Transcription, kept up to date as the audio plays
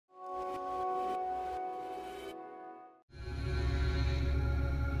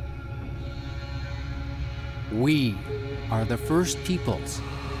We are the first peoples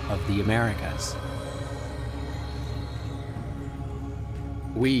of the Americas.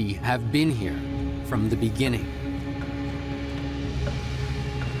 We have been here from the beginning.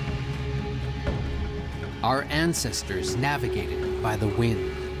 Our ancestors navigated by the wind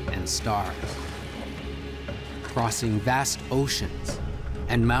and stars, crossing vast oceans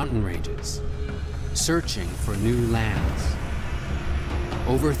and mountain ranges, searching for new lands.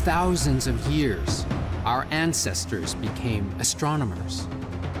 Over thousands of years, our ancestors became astronomers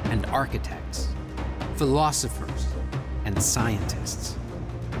and architects, philosophers and scientists,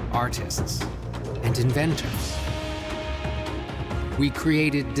 artists and inventors. We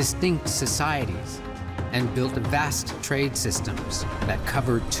created distinct societies and built vast trade systems that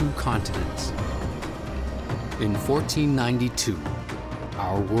covered 2 continents. In 1492,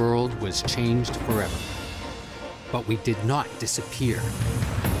 our world was changed forever, but we did not disappear.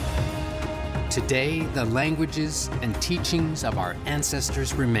 Today, the languages and teachings of our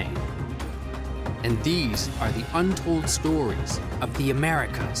ancestors remain. And these are the untold stories of the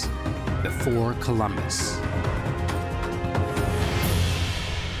Americas before Columbus.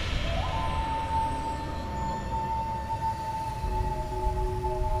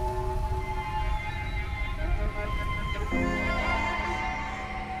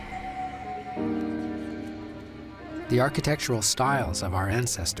 The architectural styles of our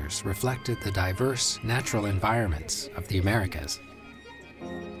ancestors reflected the diverse natural environments of the Americas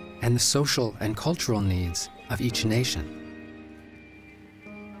and the social and cultural needs of each nation.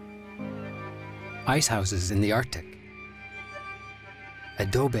 Ice houses in the Arctic,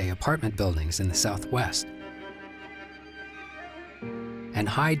 adobe apartment buildings in the Southwest, and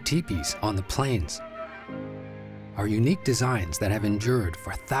hide teepees on the plains are unique designs that have endured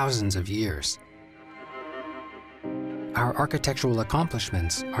for thousands of years. Our architectural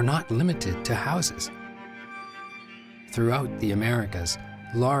accomplishments are not limited to houses. Throughout the Americas,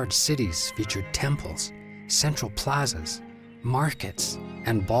 large cities featured temples, central plazas, markets,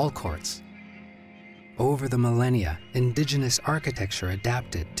 and ball courts. Over the millennia, indigenous architecture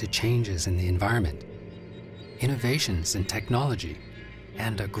adapted to changes in the environment, innovations in technology,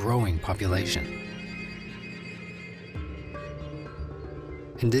 and a growing population.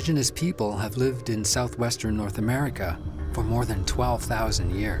 Indigenous people have lived in southwestern North America for more than 12,000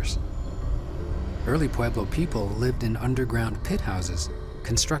 years. Early Pueblo people lived in underground pit houses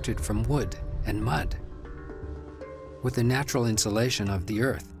constructed from wood and mud. With the natural insulation of the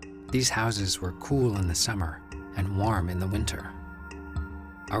earth, these houses were cool in the summer and warm in the winter.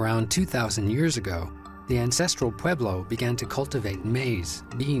 Around 2,000 years ago, the ancestral Pueblo began to cultivate maize,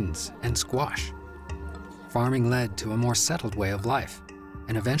 beans, and squash. Farming led to a more settled way of life,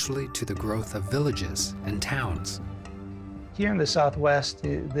 and eventually to the growth of villages and towns. Here in the Southwest,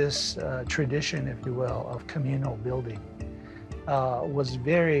 this tradition, if you will, of communal building was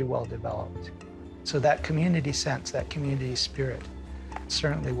very well developed. So that community sense, that community spirit,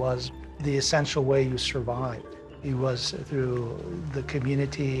 certainly was the essential way you survived. It was through the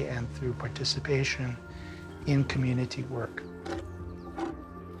community and through participation in community work.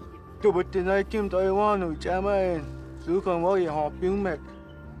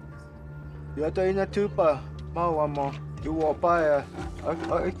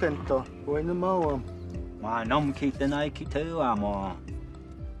 Mà nông khi tới nay khi thứ mà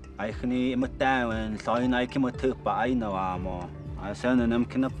ai khi mà ta soi nay khi mà thứ bảy nào mà ai xem nên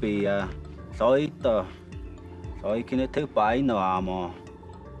khi nó bị soi khi nó thứ bảy nào mà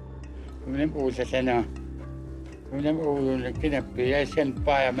nên u sẽ nào nên u khi nó bị ai xem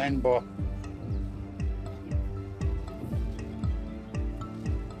bảy mà anh bỏ.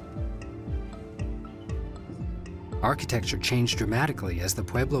 Architecture changed dramatically as the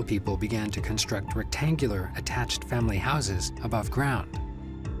Pueblo people began to construct rectangular, attached family houses above ground.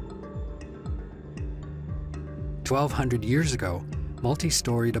 1,200 years ago,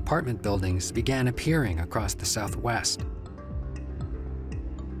 multi-storied apartment buildings began appearing across the Southwest.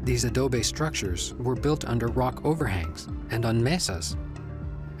 These adobe structures were built under rock overhangs and on mesas,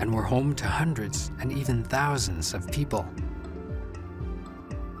 and were home to hundreds and even thousands of people.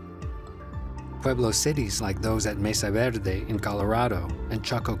 Pueblo cities like those at Mesa Verde in Colorado and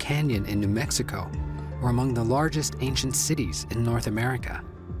Chaco Canyon in New Mexico were among the largest ancient cities in North America.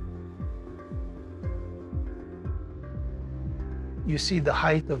 You see the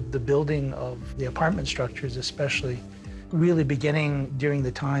height of the building of the apartment structures, especially, really beginning during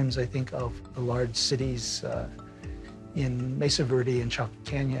the times, I think, of the large cities in Mesa Verde and Chaco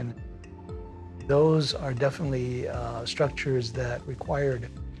Canyon. Those are definitely structures that required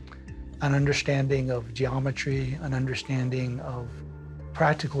an understanding of geometry, an understanding of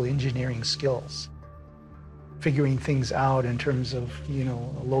practical engineering skills. figuring things out in terms of,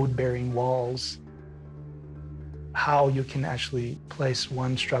 load-bearing walls, how you can actually place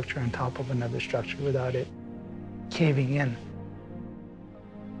one structure on top of another structure without it caving in.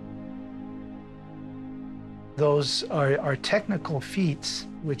 Those are technical feats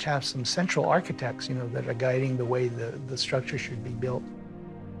which have some central architects, that are guiding the way the structure should be built.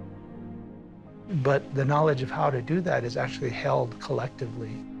 But the knowledge of how to do that is actually held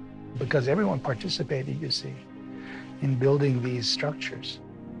collectively because everyone participated, you see, in building these structures.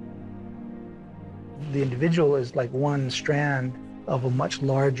 The individual is like one strand of a much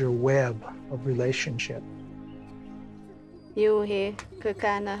larger web of relationship. Yuhi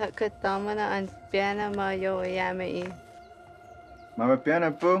kukana hakutamana and piana ma yo yamai. Mama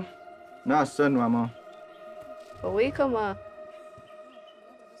piano po, na son mama. Wikama.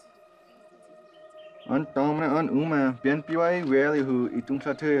 An tamana an uma pian piwai weli hu itung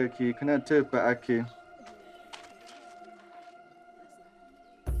sate ki kana te pa ake.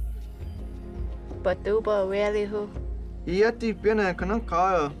 Batuba weli hu. Iati piana kana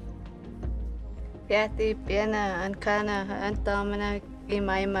kaya. Yati piana and kana antamana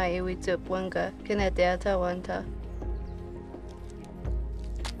imaima iwitu pwanga kina delta wanta.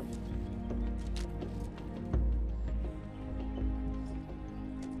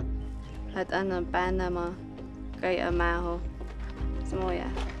 At ana Panama kay amaho. Smoya.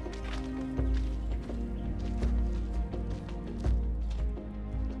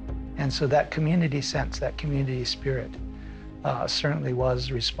 And so that community sense, that community spirit, certainly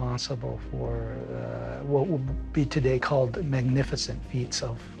was responsible for what would be today called magnificent feats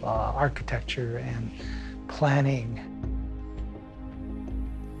of architecture and planning.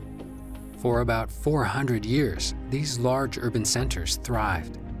 For about 400 years, these large urban centers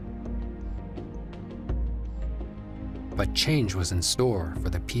thrived. But change was in store for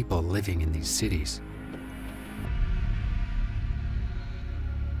the people living in these cities.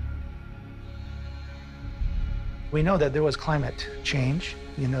 We know that there was climate change,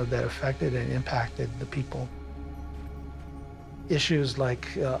 that affected and impacted the people. Issues like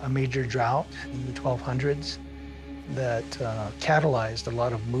a major drought in the 1200s that catalyzed a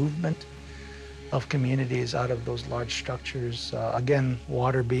lot of movement of communities out of those large structures. Again,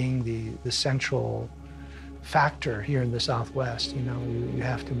 water being the central factor here in the Southwest. You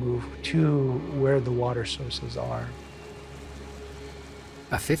have to move to where the water sources are.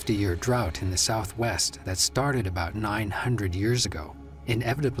 A 50-year drought in the Southwest that started about 900 years ago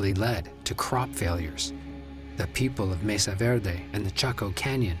inevitably led to crop failures. The people of Mesa Verde and the Chaco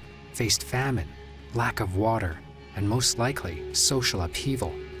Canyon faced famine, lack of water, and most likely social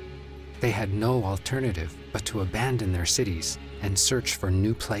upheaval. They had no alternative but to abandon their cities and search for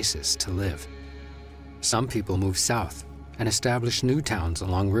new places to live. Some people moved south and established new towns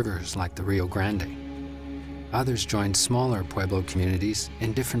along rivers like the Rio Grande. Others joined smaller Pueblo communities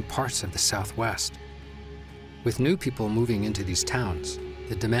in different parts of the Southwest. With new people moving into these towns,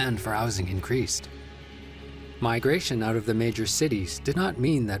 the demand for housing increased. Migration out of the major cities did not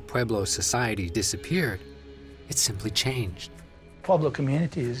mean that Pueblo society disappeared. It simply changed. Pueblo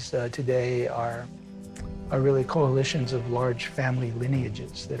communities today are really coalitions of large family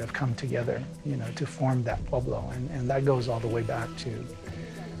lineages that have come together, to form that Pueblo. And that goes all the way back to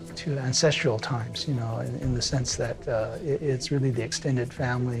ancestral times, in the sense that it's really the extended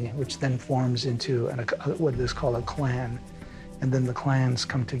family, which then forms into what is called a clan. And then the clans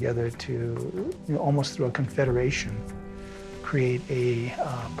come together to, almost through a confederation, create a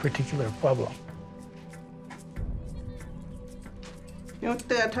particular Pueblo. Yung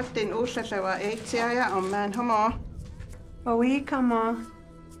tatin usa sa wa etsiaya o man homo. Owi kama.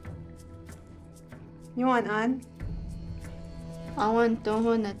 You want on? I want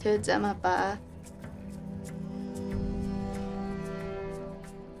to na to zama pa.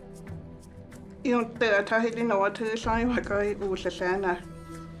 Yung tahili no tu sai wa kai usa sana.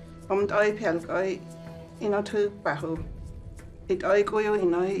 Doi pel kai tu pa hu. It oi ko yo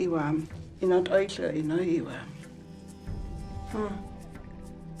inoi iwam. Oi so inoi iwam.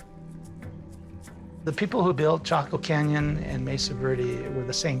 The people who built Chaco Canyon and Mesa Verde were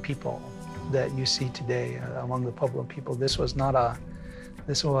the same people that you see today among the Pueblo people. This was not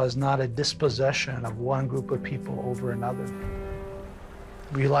a dispossession of one group of people over another.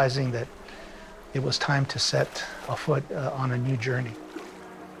 Realizing that it was time to set a foot on a new journey.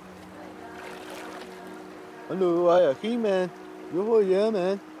 Hello, I are man. You're here,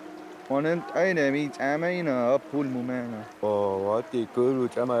 man. Wanted I meet Amina up pull man. Oh, what the good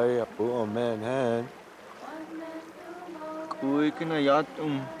which am I put on man hand? Quick in a yacht.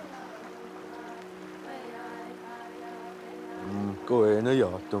 Go in a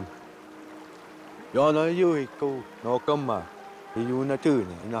yacht. Yo no you go no come ma. You na tu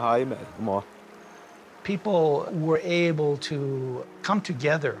ni na hai me mo. People were able to come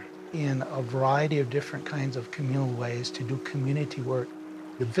together in a variety of different kinds of communal ways to do community work.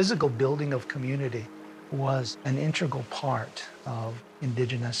 The physical building of community was an integral part of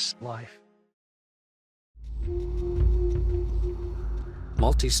Indigenous life.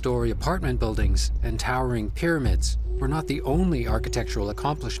 Multi-story apartment buildings and towering pyramids were not the only architectural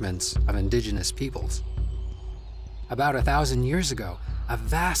accomplishments of Indigenous peoples. About 1,000 years ago, a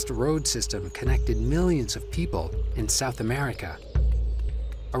vast road system connected millions of people in South America.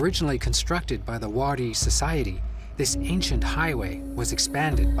 Originally constructed by the Wari society, this ancient highway was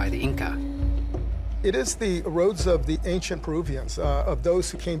expanded by the Inca. It is the roads of the ancient Peruvians, of those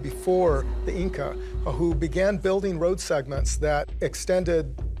who came before the Inca, who began building road segments that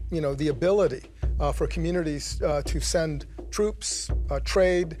extended, the ability for communities to send troops,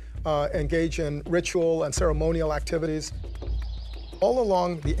 trade, engage in ritual and ceremonial activities. All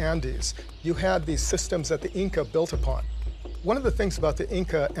along the Andes, you had these systems that the Inca built upon. One of the things about the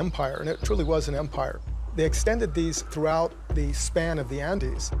Inca Empire, and it truly was an empire, they extended these throughout the span of the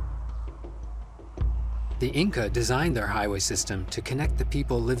Andes. The Inca designed their highway system to connect the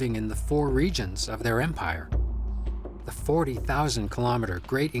people living in the 4 regions of their empire. The 40,000-kilometer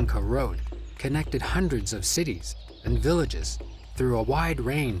Great Inca Road connected hundreds of cities and villages through a wide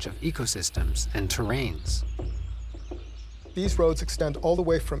range of ecosystems and terrains. These roads extend all the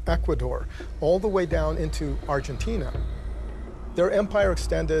way from Ecuador, all the way down into Argentina. Their empire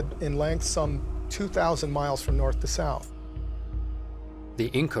extended in length some 2,000 miles from north to south. The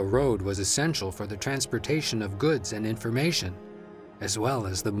Inca Road was essential for the transportation of goods and information, as well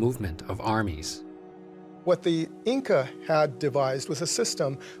as the movement of armies. What the Inca had devised was a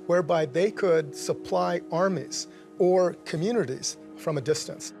system whereby they could supply armies or communities from a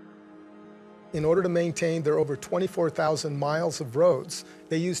distance. In order to maintain their over 24,000 miles of roads,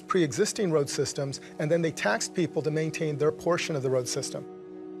 they used pre-existing road systems, and then they taxed people to maintain their portion of the road system.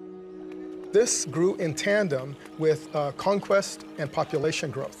 This grew in tandem with conquest and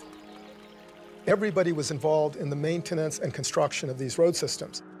population growth. Everybody was involved in the maintenance and construction of these road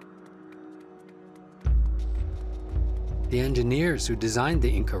systems. The engineers who designed the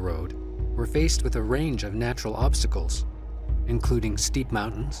Inca Road were faced with a range of natural obstacles, including steep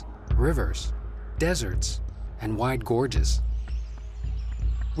mountains, rivers, deserts, and wide gorges.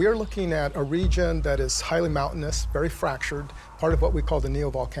 We are looking at a region that is highly mountainous, very fractured, part of what we call the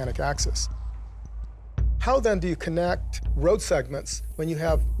neovolcanic axis. How then do you connect road segments when you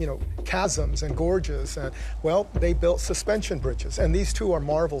have, chasms and gorges? Well, they built suspension bridges, and these two are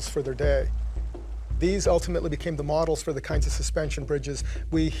marvels for their day. These ultimately became the models for the kinds of suspension bridges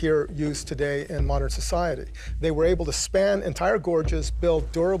we hear used today in modern society. They were able to span entire gorges,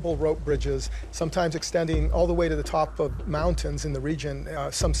 build durable rope bridges, sometimes extending all the way to the top of mountains in the region,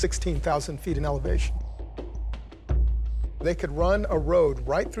 some 16,000 feet in elevation. They could run a road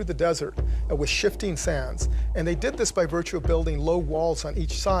right through the desert with shifting sands, and they did this by virtue of building low walls on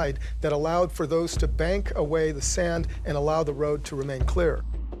each side that allowed for those to bank away the sand and allow the road to remain clear.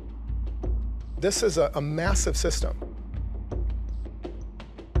 This is a massive system.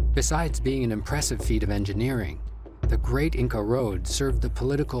 Besides being an impressive feat of engineering, the Great Inca Road served the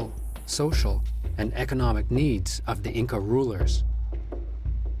political, social, and economic needs of the Inca rulers.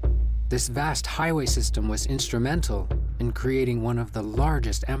 This vast highway system was instrumental in creating one of the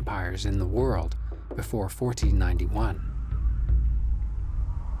largest empires in the world before 1491.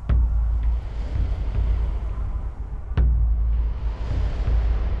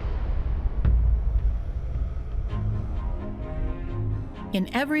 In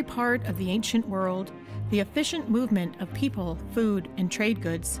every part of the ancient world, the efficient movement of people, food, and trade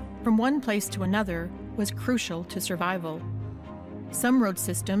goods from one place to another was crucial to survival. Some road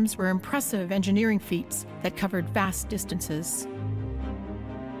systems were impressive engineering feats that covered vast distances.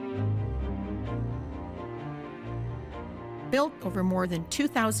 Built over more than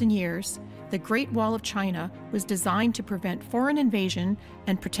 2,000 years, the Great Wall of China was designed to prevent foreign invasion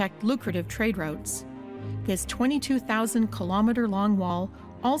and protect lucrative trade routes. This 22,000-kilometer-long wall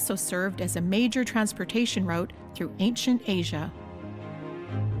also served as a major transportation route through ancient Asia.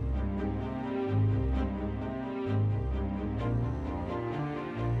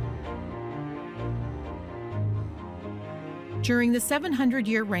 During the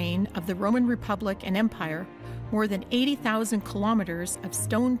 700-year reign of the Roman Republic and Empire, more than 80,000 kilometers of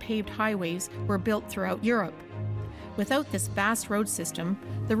stone-paved highways were built throughout Europe. Without this vast road system,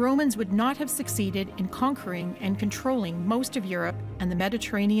 the Romans would not have succeeded in conquering and controlling most of Europe and the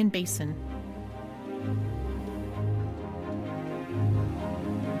Mediterranean basin.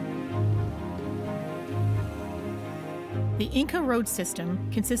 The Inca road system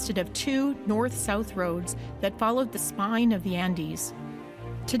consisted of 2 north-south roads that followed the spine of the Andes.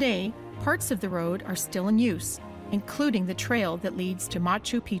 Today, parts of the road are still in use, including the trail that leads to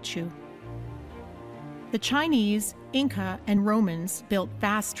Machu Picchu. The Chinese, Inca, and Romans built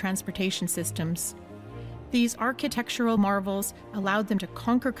vast transportation systems. These architectural marvels allowed them to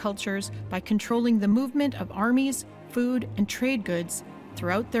conquer cultures by controlling the movement of armies, food, and trade goods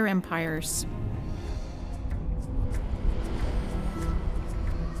throughout their empires.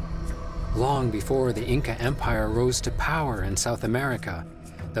 Long before the Inca Empire rose to power in South America,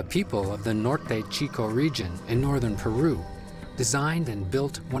 the people of the Norte Chico region in northern Peru designed and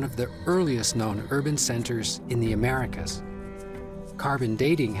built one of the earliest known urban centers in the Americas. Carbon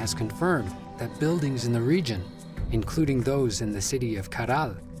dating has confirmed that buildings in the region, including those in the city of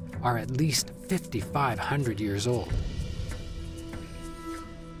Caral, are at least 5,500 years old.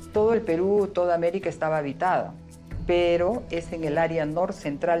 Todo el Perú, toda América estaba habitada, pero es en el área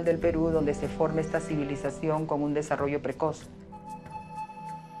norcentral del Perú donde se forma esta civilización con un desarrollo precoz.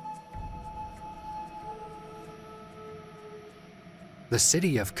 The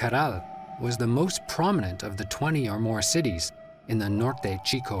city of Caral was the most prominent of the 20 or more cities in the Norte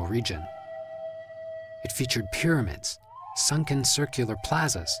Chico region. It featured pyramids, sunken circular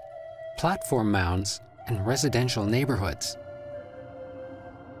plazas, platform mounds, and residential neighborhoods.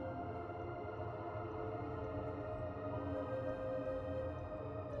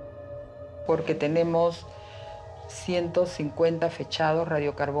 Porque tenemos 150 fechados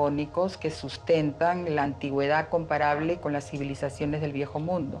radiocarbónicos que sustentan la antigüedad comparable con las civilizaciones del Viejo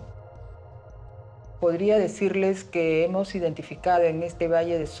Mundo. Podría decirles que hemos identificado en este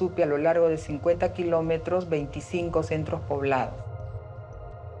valle de Supe a lo largo de 50 kilómetros 25 centros poblados.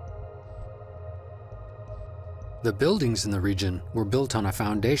 The buildings in the region were built on a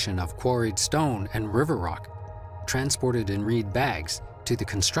foundation of quarried stone and river rock, transported in reed bags to the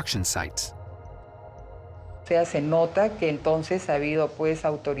construction sites. O sea, se nota que entonces ha habido pues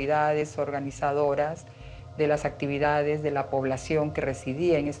autoridades organizadoras de las actividades de la población que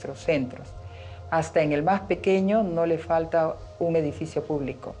residía en estos centros. Hasta en el más pequeño no le falta un edificio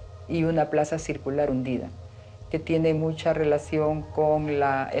público y una plaza circular hundida, que tiene mucha relación con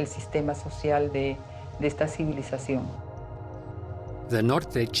el sistema social de esta civilización. The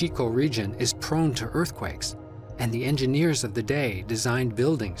Norte Chico region is prone to earthquakes, and the engineers of the day designed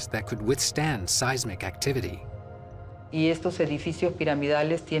buildings that could withstand seismic activity. Y estos edificios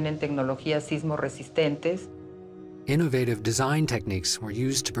piramidales tienen tecnologías sismo resistentes. Innovative design techniques were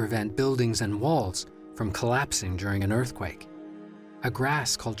used to prevent buildings and walls from collapsing during an earthquake. A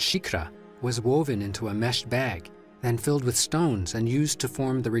grass called shikra was woven into a meshed bag, then filled with stones and used to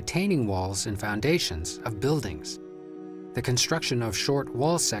form the retaining walls and foundations of buildings. The construction of short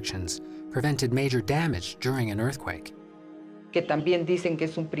wall sections prevented major damage during an earthquake. Que también dicen que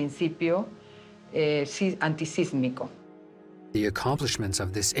es un principio antisísmico. The accomplishments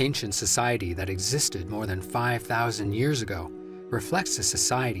of this ancient society that existed more than 5,000 years ago reflects a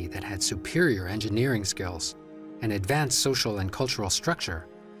society that had superior engineering skills, an advanced social and cultural structure,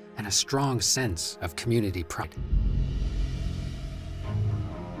 and a strong sense of community pride.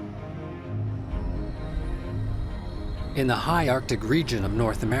 In the high Arctic region of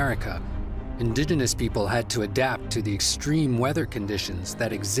North America, indigenous people had to adapt to the extreme weather conditions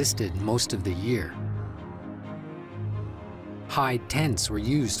that existed most of the year. Hide tents were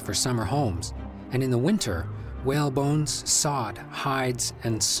used for summer homes, and in the winter, whale bones, sod, hides,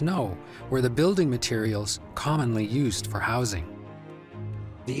 and snow were the building materials commonly used for housing.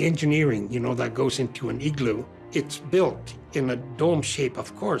 The engineering, that goes into an igloo, it's built in a dome shape,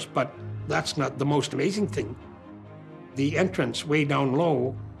 of course, but that's not the most amazing thing. The entrance way down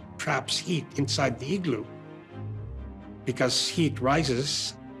low traps heat inside the igloo. Because heat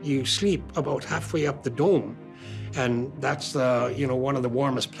rises, you sleep about halfway up the dome, and that's one of the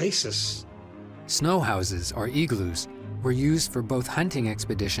warmest places. Snow houses, or igloos, were used for both hunting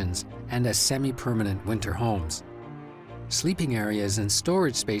expeditions and as semi-permanent winter homes. Sleeping areas and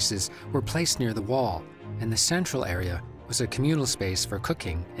storage spaces were placed near the wall, and the central area was a communal space for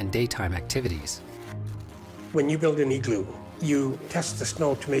cooking and daytime activities. When you build an igloo, you test the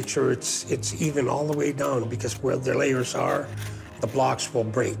snow to make sure it's even all the way down, because where the layers are, the blocks will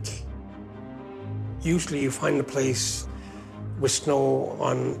break. Usually you find a place with snow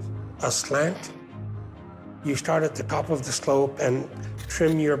on a slant. You start at the top of the slope and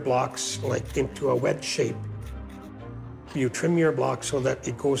trim your blocks like into a wedge shape. You trim your blocks so that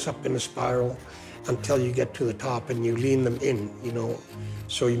it goes up in a spiral until you get to the top, and you lean them in,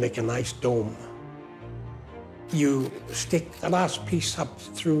 so you make a nice dome. You stick the last piece up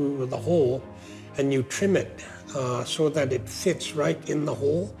through the hole and you trim it so that it fits right in the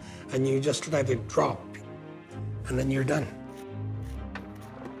hole, and you just let it drop, and then you're done.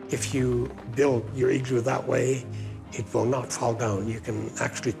 If you build your igloo that way, it will not fall down. You can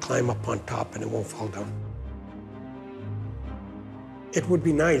actually climb up on top and it won't fall down. It would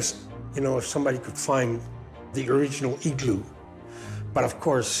be nice, if somebody could find the original igloo. But of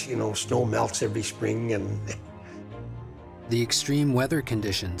course, snow melts every spring and... The extreme weather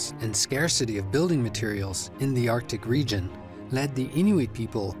conditions and scarcity of building materials in the Arctic region led the Inuit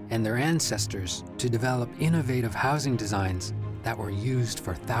people and their ancestors to develop innovative housing designs that were used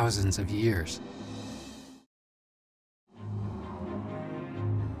for thousands of years.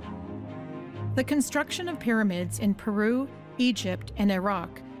 The construction of pyramids in Peru, Egypt, and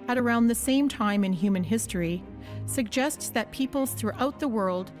Iraq at around the same time in human history suggests that peoples throughout the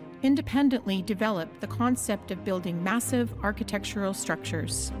world independently developed the concept of building massive architectural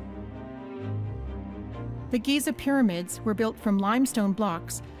structures. The Giza pyramids were built from limestone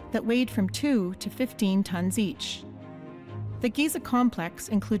blocks that weighed from 2 to 15 tons each. The Giza complex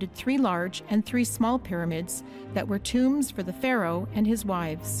included 3 large and 3 small pyramids that were tombs for the pharaoh and his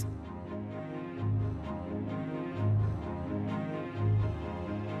wives.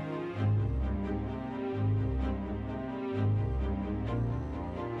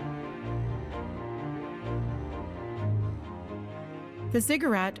 The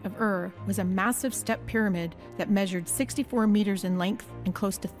ziggurat of Ur was a massive step pyramid that measured 64 meters in length and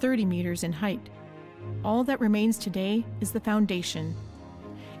close to 30 meters in height. All that remains today is the foundation.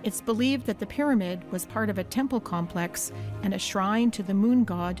 It's believed that the pyramid was part of a temple complex and a shrine to the moon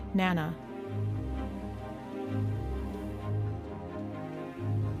god Nana.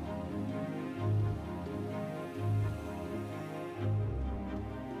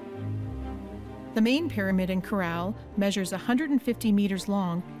 The main pyramid in Corral measures 150 meters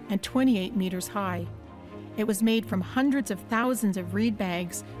long and 28 meters high. It was made from hundreds of thousands of reed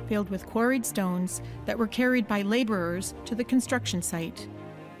bags filled with quarried stones that were carried by laborers to the construction site.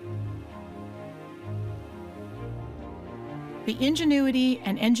 The ingenuity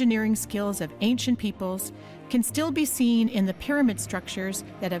and engineering skills of ancient peoples can still be seen in the pyramid structures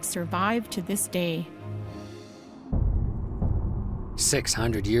that have survived to this day.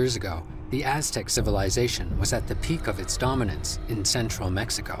 600 years ago, the Aztec civilization was at the peak of its dominance in central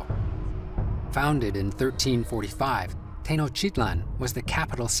Mexico. Founded in 1345, Tenochtitlan was the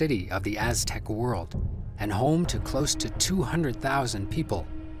capital city of the Aztec world and home to close to 200,000 people.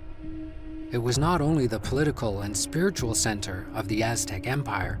 It was not only the political and spiritual center of the Aztec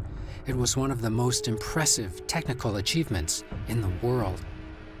Empire, it was one of the most impressive technical achievements in the world.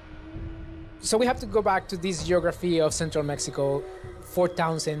 So we have to go back to this geography of central Mexico,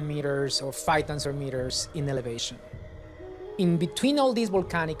 4,000 meters or 5,000 meters in elevation. In between all these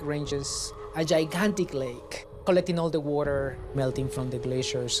volcanic ranges, a gigantic lake collecting all the water melting from the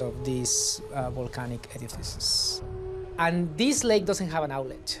glaciers of these volcanic edifices. And this lake doesn't have an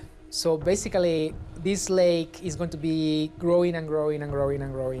outlet. So basically, this lake is going to be growing and growing and growing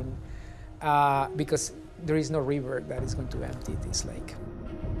and growing because there is no river that is going to empty this lake.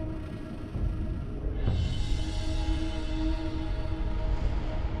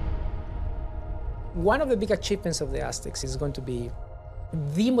 One of the big achievements of the Aztecs is going to be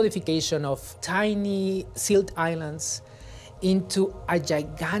the modification of tiny silt islands into a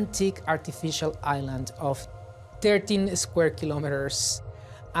gigantic artificial island of 13 square kilometers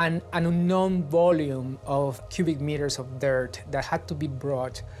and an unknown volume of cubic meters of dirt that had to be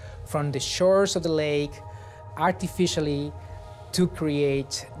brought from the shores of the lake artificially to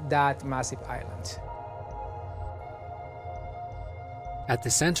create that massive island. At the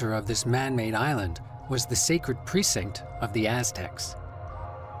center of this man-made island was the sacred precinct of the Aztecs.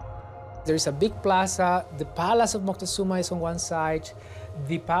 There's a big plaza. The palace of Moctezuma is on one side.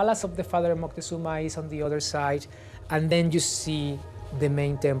 The palace of the father of Moctezuma is on the other side. And then you see the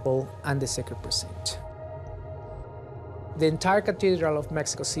main temple and the sacred precinct. The entire cathedral of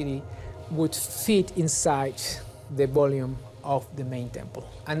Mexico City would fit inside the volume of the main temple.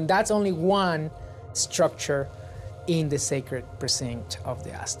 And that's only one structure in the sacred precinct of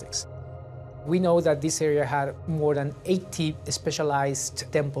the Aztecs. We know that this area had more than 80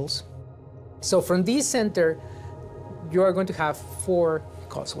 specialized temples. So from this center, you are going to have 4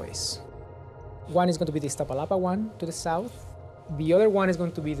 causeways. One is going to be the Iztapalapa one to the south. The other one is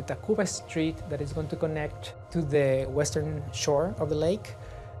going to be the Tacuba Street that is going to connect to the western shore of the lake.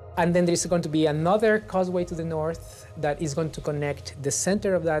 And then there is going to be another causeway to the north that is going to connect the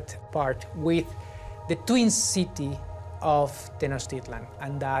center of that part with the twin city of Tenochtitlan,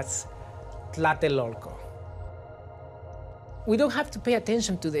 and that's Tlatelolco. We don't have to pay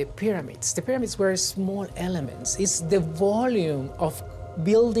attention to the pyramids. The pyramids were small elements. It's the volume of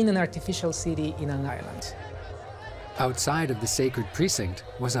building an artificial city in an island. Outside of the sacred precinct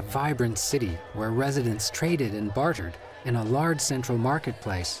was a vibrant city where residents traded and bartered in a large central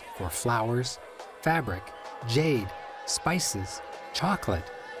marketplace for flowers, fabric, jade, spices,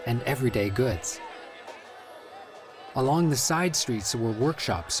 chocolate, and everyday goods. Along the side streets were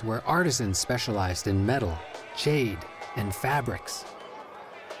workshops where artisans specialized in metal, jade, and fabrics.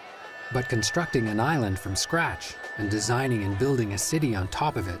 But constructing an island from scratch and designing and building a city on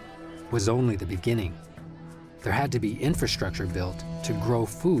top of it was only the beginning. There had to be infrastructure built to grow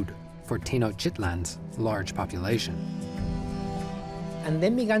food for Tenochtitlan's large population. And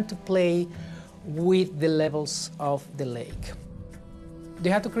then began to play with the levels of the lake. They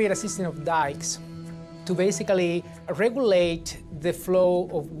had to create a system of dikes to basically regulate the flow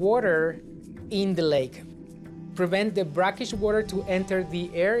of water in the lake, prevent the brackish water to enter the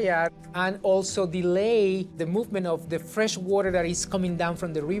area, and also delay the movement of the fresh water that is coming down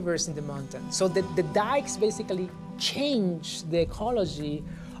from the rivers in the mountains. So the dikes basically change the ecology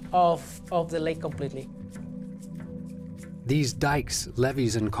of the lake completely. These dikes,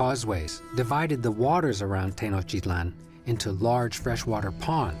 levees, and causeways divided the waters around Tenochtitlan into large freshwater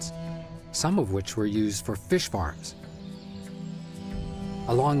ponds, some of which were used for fish farms.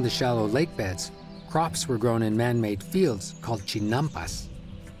 Along the shallow lake beds, crops were grown in man-made fields called chinampas.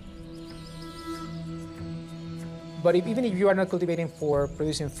 But even if you are not cultivating for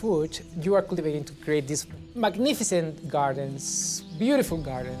producing food, you are cultivating to create these magnificent gardens, beautiful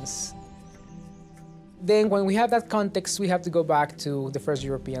gardens. Then when we have that context, we have to go back to the first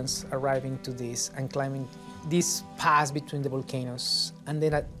Europeans arriving to this and climbing this pass between the volcanoes. And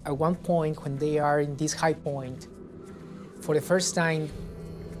then at one point, when they are in this high point, for the first time,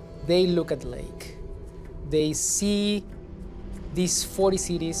 they look at the lake. They see these 40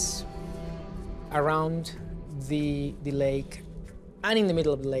 cities around the lake, and in the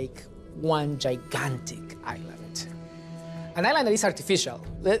middle of the lake, one gigantic island. An island that is artificial.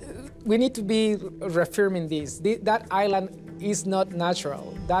 We need to be reaffirming this. That island is not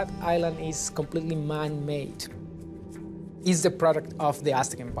natural. That island is completely man-made. It's the product of the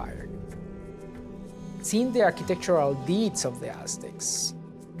Aztec Empire. Seeing the architectural deeds of the Aztecs,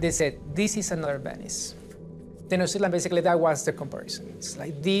 they said, this is another Venice. Tenochtitlan, basically, that was the comparison. It's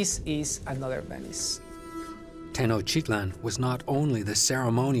like, this is another Venice. Tenochtitlan was not only the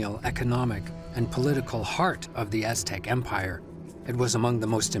ceremonial, economic, and political heart of the Aztec Empire, it was among the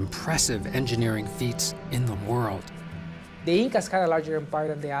most impressive engineering feats in the world. The Incas had a larger empire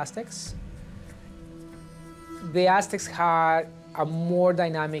than the Aztecs. The Aztecs had a more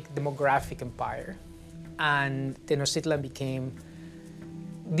dynamic demographic empire, and Tenochtitlan became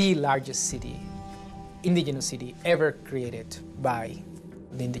the largest city, indigenous city, ever created by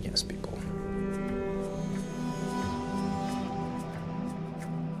the indigenous people.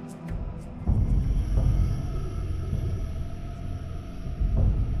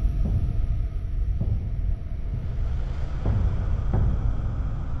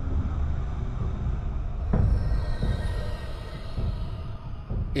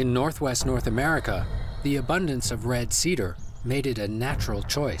 In northwest North America, the abundance of red cedar made it a natural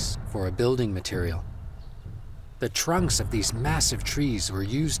choice for a building material. The trunks of these massive trees were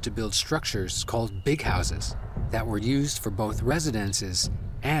used to build structures called big houses that were used for both residences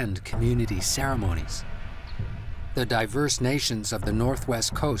and community ceremonies. The diverse nations of the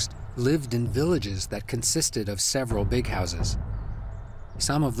northwest coast lived in villages that consisted of several big houses.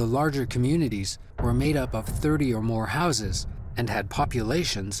 Some of the larger communities were made up of 30 or more houses and had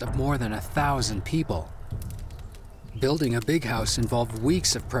populations of more than 1,000 people. Building a big house involved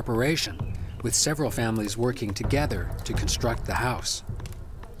weeks of preparation, with several families working together to construct the house.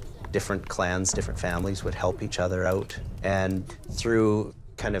 Different clans, different families would help each other out, and through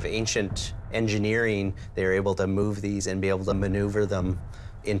kind of ancient engineering, they were able to move these and be able to maneuver them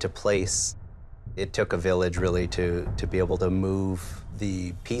into place. It took a village really to be able to move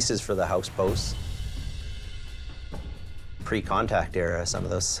the pieces for the house posts. Pre-contact era, some of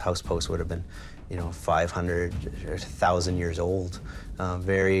those house posts would have been, 500 or 1,000 years old.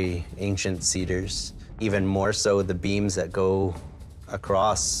 Very ancient cedars. Even more so, the beams that go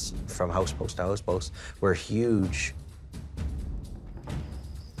across from house post to house post were huge.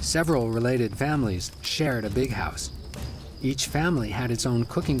 Several related families shared a big house. Each family had its own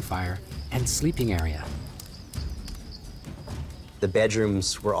cooking fire and sleeping area. The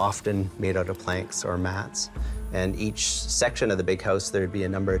bedrooms were often made out of planks or mats, and each section of the big house, there'd be a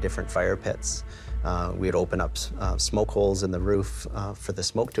number of different fire pits. We'd open up smoke holes in the roof for the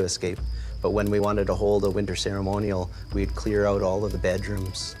smoke to escape. But when we wanted to hold a winter ceremonial, we'd clear out all of the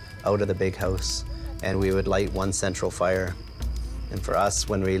bedrooms out of the big house, and we would light one central fire. And for us,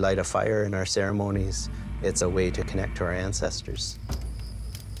 when we light a fire in our ceremonies, it's a way to connect to our ancestors.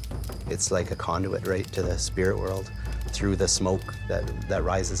 It's like a conduit right to the spirit world through the smoke that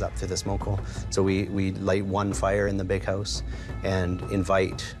rises up through the smoke hole. So we light one fire in the big house and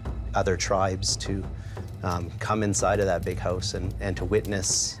invite other tribes to come inside of that big house and to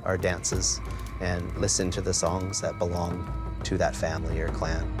witness our dances and listen to the songs that belong to that family or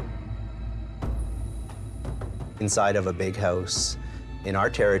clan. Inside of a big house, in our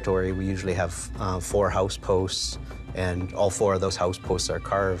territory, we usually have 4 house posts, and all 4 of those house posts are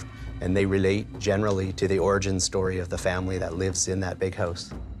carved, and they relate generally to the origin story of the family that lives in that big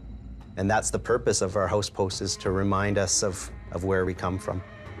house. And that's the purpose of our house posts, is to remind us of where we come from.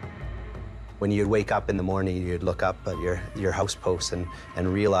 When you'd wake up in the morning, you'd look up at your house post and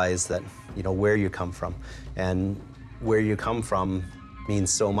realize that, you know, where you come from. And where you come from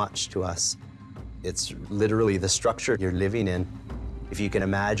means so much to us. It's literally the structure you're living in. If you can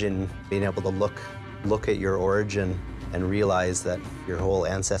imagine being able to look at your origin and realize that your whole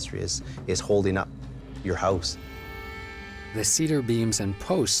ancestry is holding up your house. The cedar beams and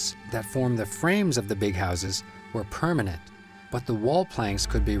posts that form the frames of the big houses were permanent, but the wall planks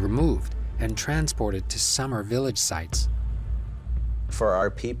could be removed and transported to summer village sites. For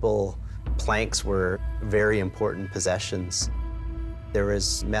our people, planks were very important possessions. There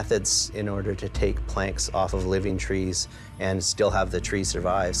was methods in order to take planks off of living trees and still have the tree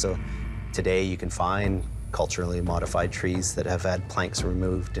survive. So today you can find culturally modified trees that have had planks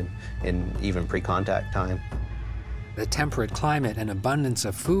removed in even pre-contact time. The temperate climate and abundance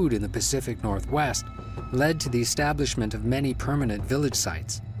of food in the Pacific Northwest led to the establishment of many permanent village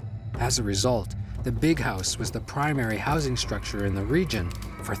sites. As a result, the big house was the primary housing structure in the region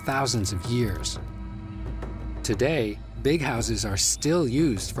for thousands of years. Today, big houses are still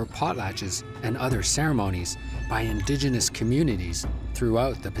used for potlatches and other ceremonies by indigenous communities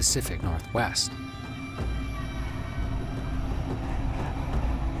throughout the Pacific Northwest.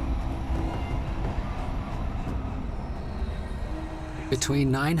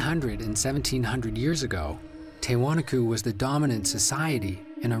 Between 900 and 1700 years ago, Tiwanaku was the dominant society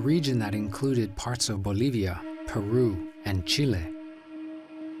in a region that included parts of Bolivia, Peru, and Chile.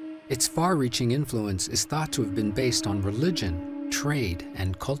 Its far-reaching influence is thought to have been based on religion, trade,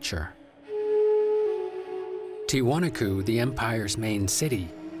 and culture. Tiwanaku, the empire's main city,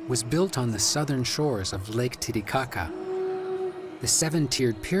 was built on the southern shores of Lake Titicaca. The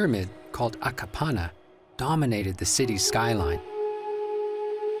 7-tiered pyramid, called Acapana, dominated the city's skyline.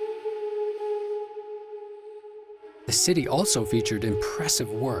 The city also featured impressive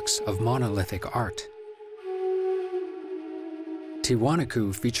works of monolithic art.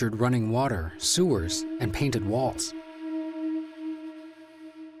 Tiwanaku featured running water, sewers, and painted walls.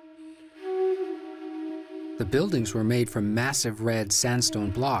 The buildings were made from massive red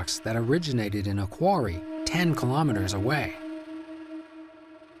sandstone blocks that originated in a quarry 10 kilometers away.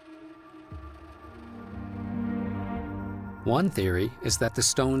 One theory is that the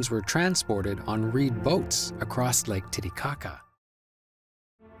stones were transported on reed boats across Lake Titicaca.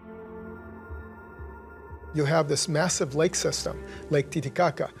 You have this massive lake system, Lake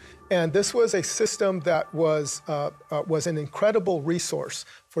Titicaca, and this was a system that was an incredible resource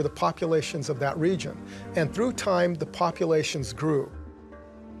for the populations of that region. And through time, the populations grew.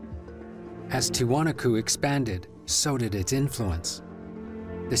 As Tiwanaku expanded, so did its influence.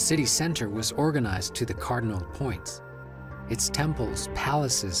 The city center was organized to the cardinal points. Its temples,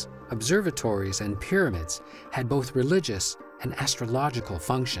 palaces, observatories, and pyramids had both religious and astrological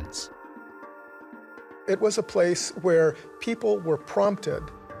functions. It was a place where people were prompted,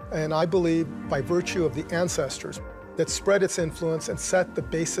 and I believe by virtue of the ancestors, that spread its influence and set the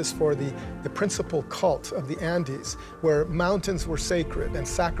basis for the principal cult of the Andes, where mountains were sacred and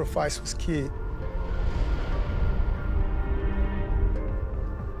sacrifice was key.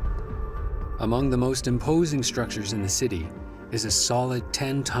 Among the most imposing structures in the city is a solid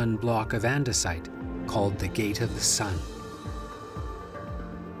 10-ton block of andesite called the Gate of the Sun.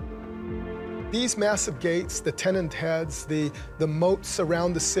 These massive gates, the tenant heads, the moats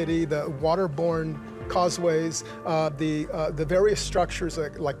around the city, the waterborne causeways, the various structures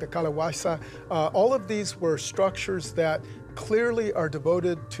like the Calahuasa, all of these were structures that clearly are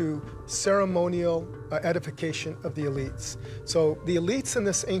devoted to ceremonial edification of the elites. So the elites in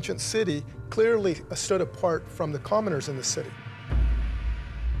this ancient city clearly stood apart from the commoners in the city.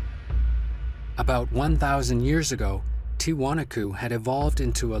 About 1,000 years ago, Tiwanaku had evolved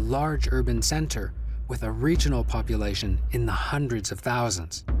into a large urban center with a regional population in the hundreds of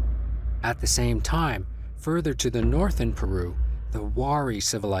thousands. At the same time, further to the north in Peru, the Wari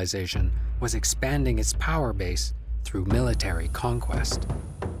civilization was expanding its power base through military conquest.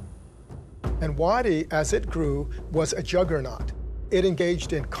 And Wadi, as it grew, was a juggernaut. It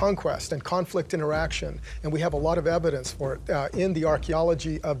engaged in conquest and conflict interaction, and we have a lot of evidence for it in the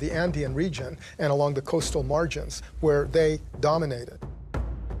archaeology of the Andean region and along the coastal margins where they dominated.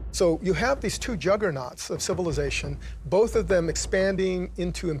 So you have these two juggernauts of civilization, both of them expanding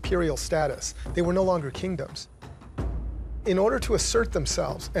into imperial status. They were no longer kingdoms. In order to assert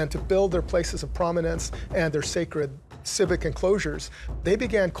themselves and to build their places of prominence and their sacred civic enclosures, they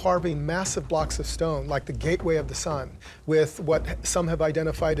began carving massive blocks of stone, like the Gateway of the Sun, with what some have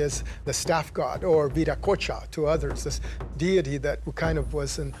identified as the staff god, or Viracocha to others, this deity that kind of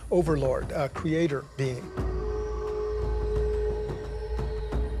was an overlord, a creator being.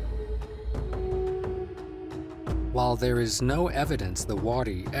 While there is no evidence the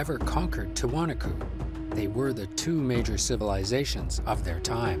Wari ever conquered Tiwanaku, they were the two major civilizations of their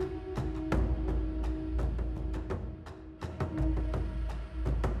time.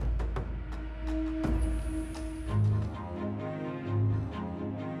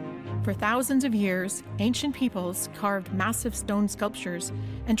 For thousands of years, ancient peoples carved massive stone sculptures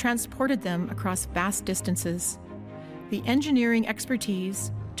and transported them across vast distances. The engineering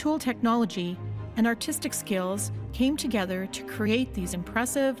expertise, tool technology, and artistic skills came together to create these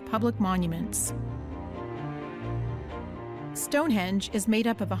impressive public monuments. Stonehenge is made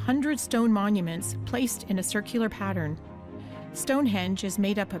up of 100 stone monuments placed in a circular pattern. Stonehenge is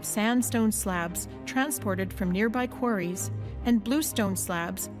made up of sandstone slabs transported from nearby quarries and bluestone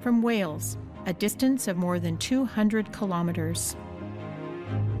slabs from Wales, a distance of more than 200 kilometers.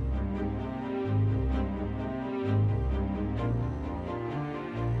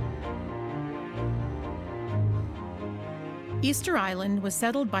 Easter Island was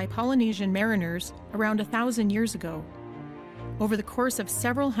settled by Polynesian mariners around 1,000 years ago. Over the course of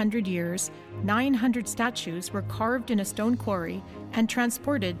several hundred years, 900 statues were carved in a stone quarry and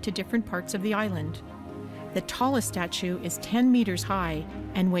transported to different parts of the island. The tallest statue is 10 meters high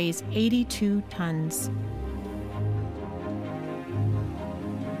and weighs 82 tons.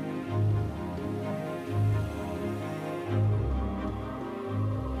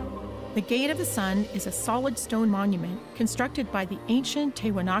 The Gate of the Sun is a solid stone monument constructed by the ancient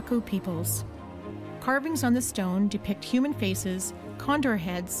Tiwanaku peoples. Carvings on the stone depict human faces, condor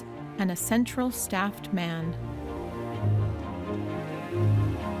heads, and a central staffed man.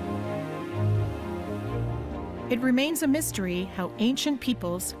 It remains a mystery how ancient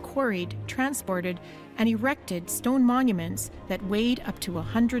peoples quarried, transported, and erected stone monuments that weighed up to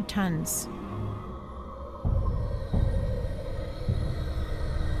 100 tons.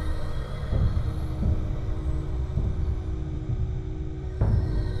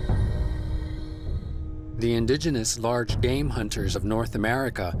 The indigenous large game hunters of North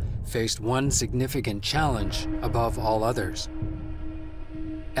America faced one significant challenge above all others.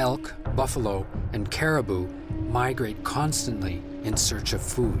 Elk, buffalo, and caribou migrate constantly in search of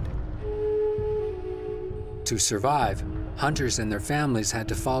food. To survive, hunters and their families had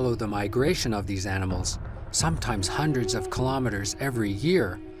to follow the migration of these animals, sometimes hundreds of kilometers every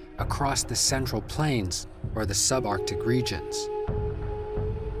year, across the Central Plains or the subarctic regions.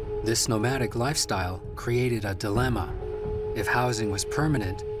 This nomadic lifestyle created a dilemma. If housing was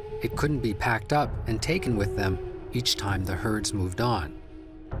permanent, it couldn't be packed up and taken with them each time the herds moved on.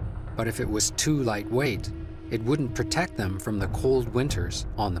 But if it was too lightweight, it wouldn't protect them from the cold winters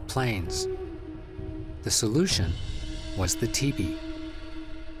on the plains. The solution was the teepee.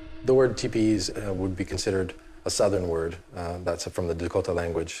 The word teepees would be considered a southern word. That's from the Dakota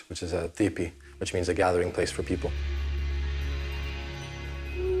language, which is a teepee, which means a gathering place for people.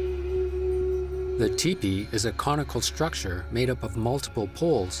 The teepee is a conical structure made up of multiple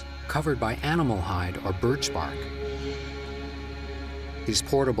poles covered by animal hide or birch bark. These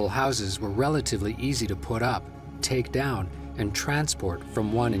portable houses were relatively easy to put up, take down, and transport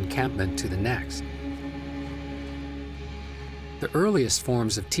from one encampment to the next. The earliest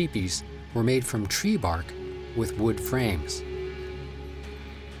forms of teepees were made from tree bark with wood frames.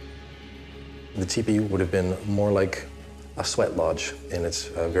 The teepee would have been more like a sweat lodge in its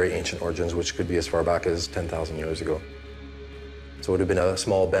very ancient origins, which could be as far back as 10,000 years ago. So it would have been a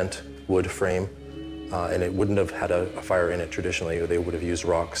small bent wood frame, and it wouldn't have had a fire in it traditionally. They would have used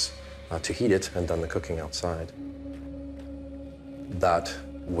rocks to heat it and done the cooking outside. That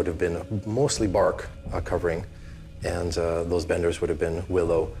would have been mostly bark covering, and those benders would have been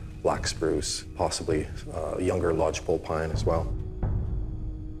willow black spruce, possibly younger lodgepole pine as well.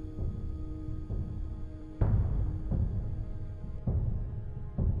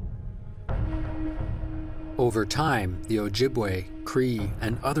 Over time, the Ojibwe, Cree,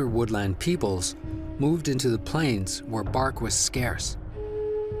 and other woodland peoples moved into the plains where bark was scarce.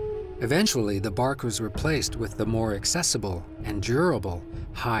 Eventually, the bark was replaced with the more accessible and durable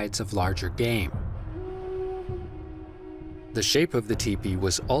hides of larger game. The shape of the teepee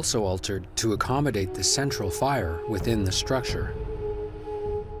was also altered to accommodate the central fire within the structure.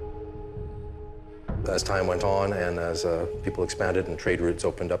 As time went on and as people expanded and trade routes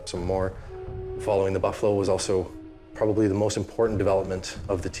opened up some more, following the buffalo was also probably the most important development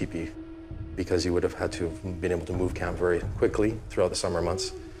of the teepee, because you would have had to have been able to move camp very quickly throughout the summer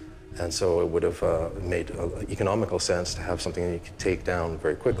months. And so it would have made economical sense to have something that you could take down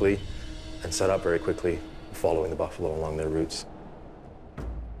very quickly and set up very quickly, following the buffalo along their routes.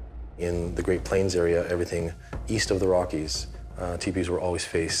 In the Great Plains area, everything east of the Rockies, teepees were always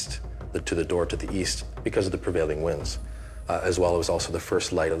faced to the door to the east because of the prevailing winds, as well as also the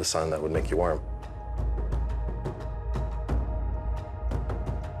first light of the sun that would make you warm.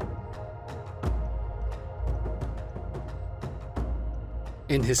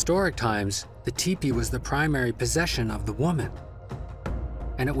 In historic times, the teepee was the primary possession of the woman,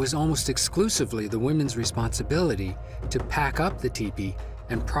 and it was almost exclusively the women's responsibility to pack up the teepee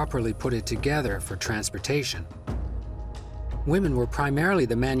and properly put it together for transportation. Women were primarily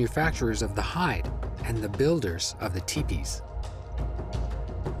the manufacturers of the hide and the builders of the teepees.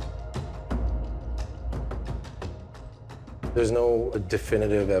 There's no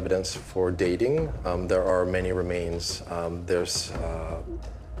definitive evidence for dating. There are many remains. There's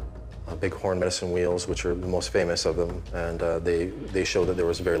bighorn medicine wheels, which are the most famous of them, and they show that there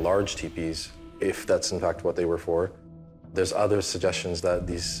was very large teepees, if that's in fact what they were for. There's other suggestions that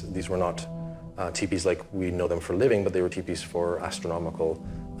these were not teepees like we know them for living, but they were teepees for astronomical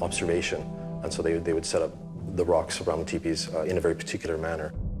observation, and so they would set up the rocks around the teepees in a very particular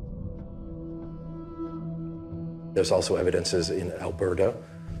manner. There's also evidences in Alberta,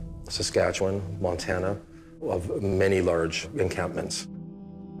 Saskatchewan, Montana, of many large encampments.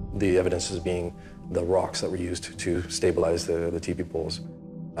 The evidences being the rocks that were used to stabilize the teepee poles,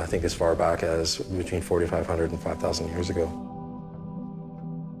 I think as far back as between 4,500 and 5,000 years ago.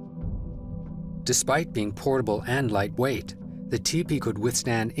 Despite being portable and lightweight, the teepee could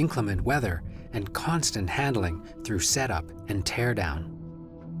withstand inclement weather and constant handling through setup and teardown.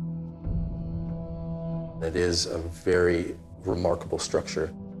 It is a very remarkable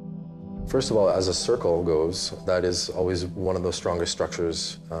structure. First of all, as a circle goes, that is always one of the strongest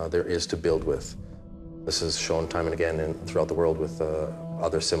structures there is to build with. This is shown time and again throughout the world with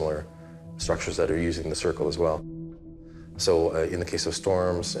other similar structures that are using the circle as well. So in the case of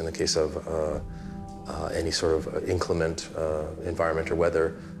storms, in the case of any sort of inclement environment or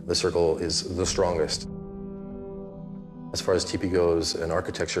weather, the circle is the strongest. As far as teepee goes in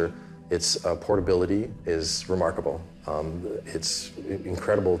architecture, its portability is remarkable. It's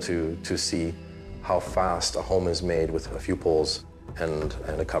incredible to see how fast a home is made with a few poles and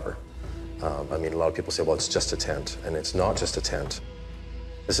a cover. I mean, a lot of people say, well, it's just a tent, and it's not just a tent.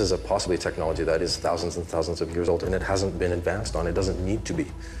 This is possibly a technology that is thousands and thousands of years old, and it hasn't been advanced on. It doesn't need to be.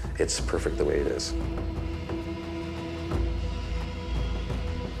 It's perfect the way it is.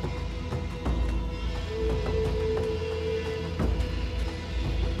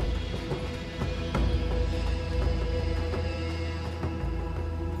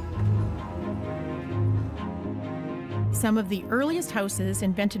 Some of the earliest houses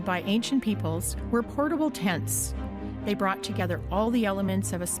invented by ancient peoples were portable tents. They brought together all the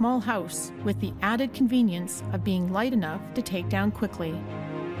elements of a small house with the added convenience of being light enough to take down quickly.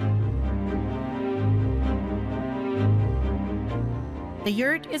 The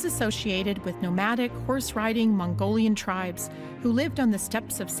yurt is associated with nomadic horse-riding Mongolian tribes who lived on the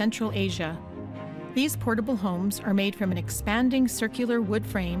steppes of Central Asia. These portable homes are made from an expanding circular wood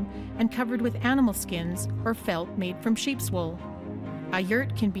frame and covered with animal skins or felt made from sheep's wool. A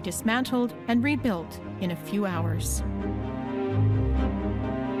yurt can be dismantled and rebuilt in a few hours.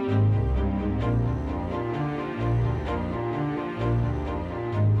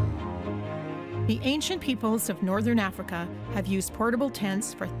 The ancient peoples of northern Africa have used portable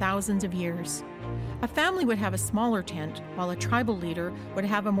tents for thousands of years. A family would have a smaller tent, while a tribal leader would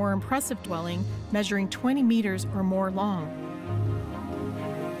have a more impressive dwelling measuring 20 meters or more long.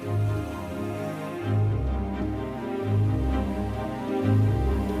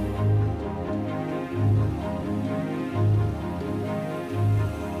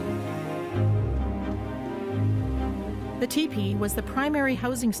 The teepee was the primary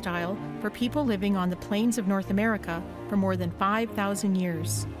housing style for people living on the plains of North America for more than 5,000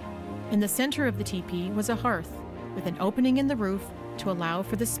 years. In the center of the teepee was a hearth with an opening in the roof to allow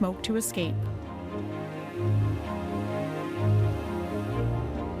for the smoke to escape.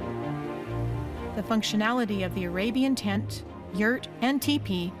 The functionality of the Arabian tent, yurt, and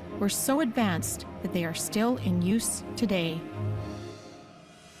teepee were so advanced that they are still in use today.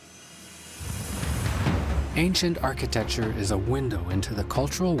 Ancient architecture is a window into the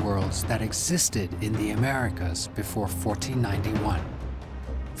cultural worlds that existed in the Americas before 1491.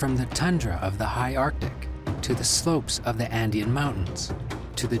 From the tundra of the high Arctic, to the slopes of the Andean Mountains,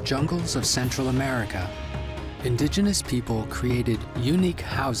 to the jungles of Central America, indigenous people created unique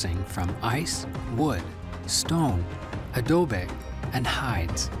housing from ice, wood, stone, adobe, and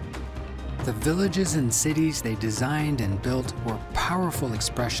hides. The villages and cities they designed and built were powerful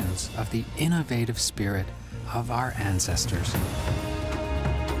expressions of the innovative spirit of our ancestors.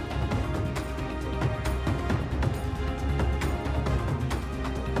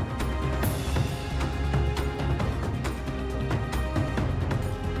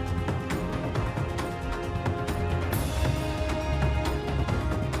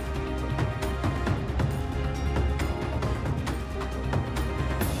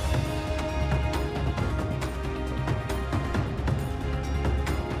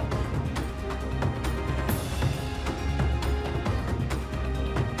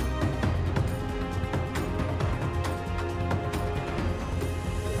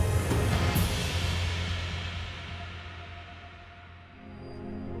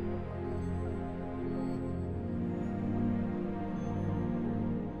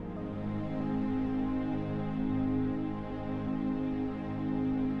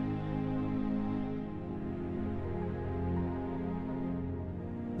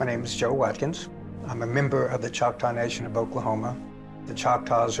 My name is Joe Watkins. I'm a member of the Choctaw Nation of Oklahoma. The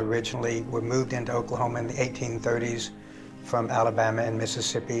Choctaws originally were moved into Oklahoma in the 1830s from Alabama and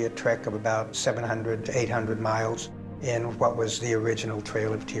Mississippi, a trek of about 700 to 800 miles in what was the original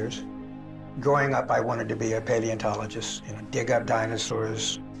Trail of Tears. Growing up, I wanted to be a paleontologist, dig up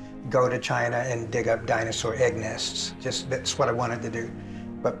dinosaurs, go to China and dig up dinosaur egg nests. That's what I wanted to do.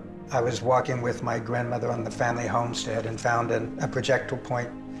 But I was walking with my grandmother on the family homestead and found a projectile point.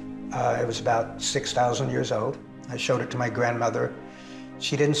 It was about 6,000 years old. I showed it to my grandmother.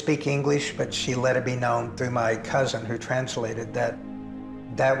 She didn't speak English, but she let it be known through my cousin who translated that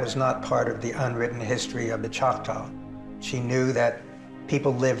that was not part of the unwritten history of the Choctaw. She knew that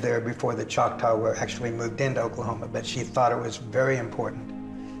people lived there before the Choctaw were actually moved into Oklahoma, but she thought it was very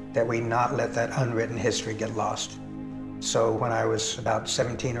important that we not let that unwritten history get lost. So when I was about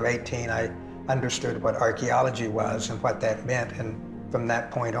 17 or 18, I understood what archaeology was and what that meant. And from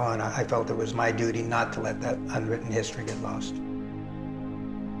that point on, I felt it was my duty not to let that unwritten history get lost.